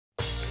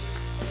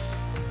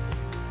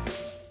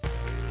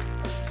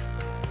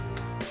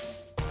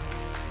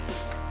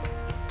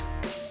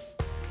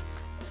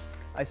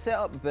I've set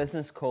up a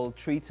business called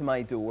Tree to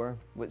My Door,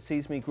 which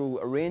sees me grow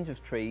a range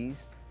of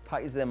trees,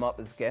 package them up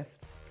as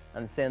gifts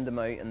and send them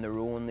out in their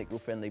own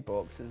eco-friendly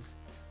boxes.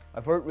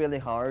 I've worked really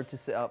hard to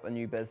set up a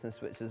new business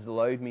which has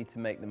allowed me to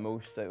make the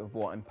most out of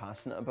what I'm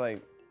passionate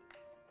about.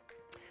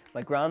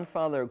 My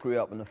grandfather grew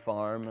up on a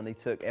farm and he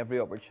took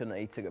every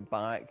opportunity to get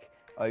back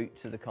out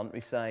to the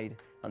countryside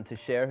and to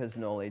share his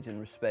knowledge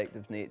and respect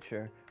of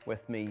nature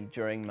with me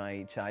during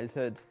my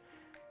childhood.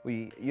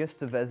 We used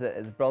to visit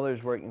his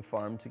brother's working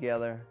farm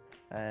together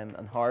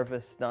and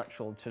harvest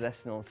natural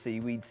traditional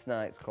seaweed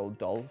snacks called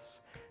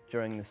dulse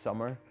during the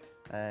summer.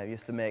 We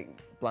used to make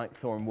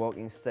blackthorn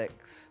walking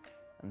sticks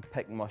and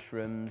pick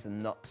mushrooms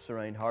and nuts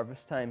around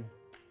harvest time.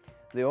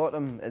 The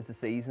autumn is the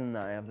season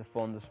that I have the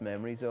fondest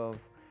memories of.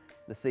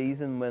 The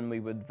season when we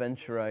would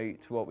venture out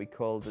to what we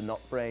called the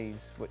nut braes,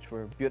 which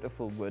were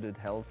beautiful wooded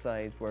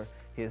hillsides where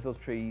hazel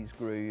trees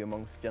grew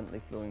amongst gently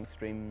flowing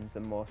streams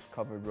and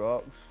moss-covered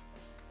rocks.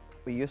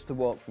 We used to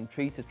walk from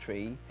tree to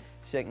tree,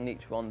 shaking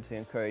each one to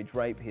encourage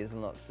ripe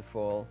hazelnuts to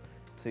fall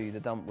to the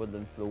damp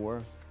woodland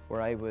floor,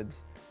 where I would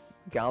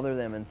gather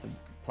them into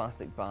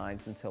plastic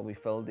bags until we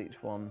filled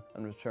each one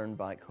and returned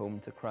back home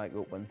to crack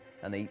open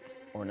and eat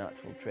our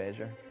natural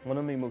treasure. One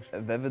of my most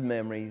vivid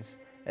memories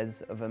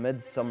is of a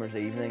midsummer's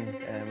evening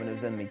when I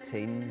was in my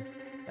teens,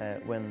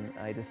 when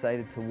I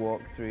decided to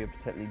walk through a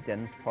particularly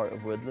dense part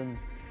of woodland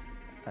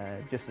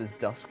just as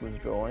dusk was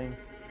drawing.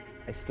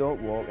 I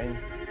stopped walking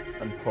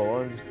and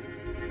paused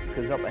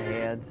because up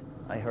ahead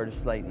I heard a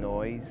slight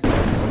noise.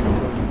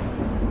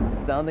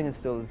 Standing as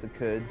still as I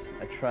could,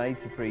 I tried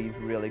to breathe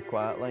really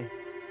quietly.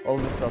 All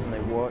of a sudden I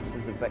watched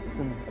as a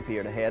vixen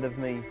appeared ahead of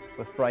me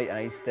with bright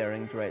eyes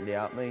staring directly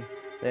at me.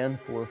 Then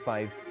 4 or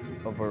 5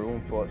 of our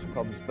own fox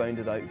cubs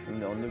bounded out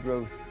from the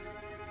undergrowth.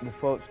 The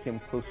fox came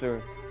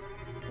closer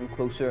and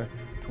closer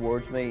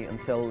towards me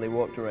until they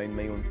walked around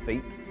my own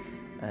feet.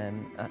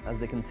 As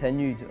they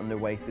continued on their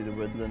way through the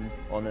woodland,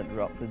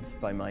 uninterrupted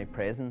by my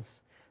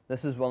presence.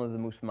 This is one of the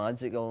most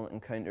magical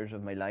encounters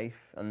of my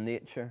life and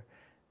nature.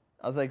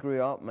 As I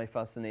grew up, my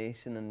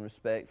fascination and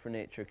respect for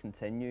nature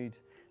continued.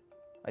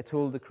 I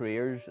told the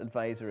careers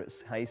advisor at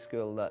high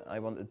school that I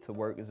wanted to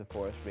work as a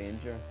forest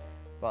ranger,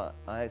 but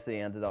I actually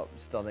ended up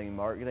studying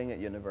marketing at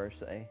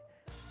university.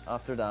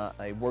 After that,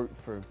 I worked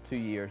for 2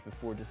 years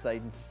before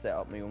deciding to set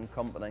up my own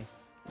company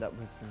that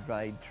would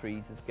provide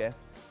trees as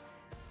gifts.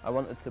 I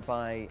wanted to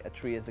buy a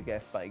tree as a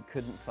gift, but I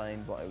couldn't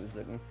find what I was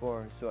looking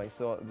for, so I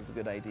thought it was a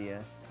good idea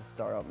to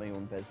start up my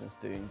own business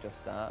doing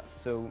just that.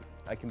 So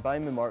I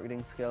combined my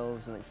marketing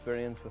skills and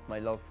experience with my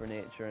love for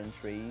nature and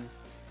trees.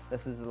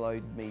 This has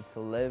allowed me to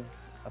live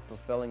a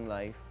fulfilling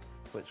life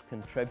which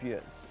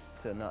contributes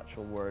to a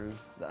natural world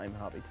that I'm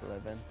happy to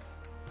live in.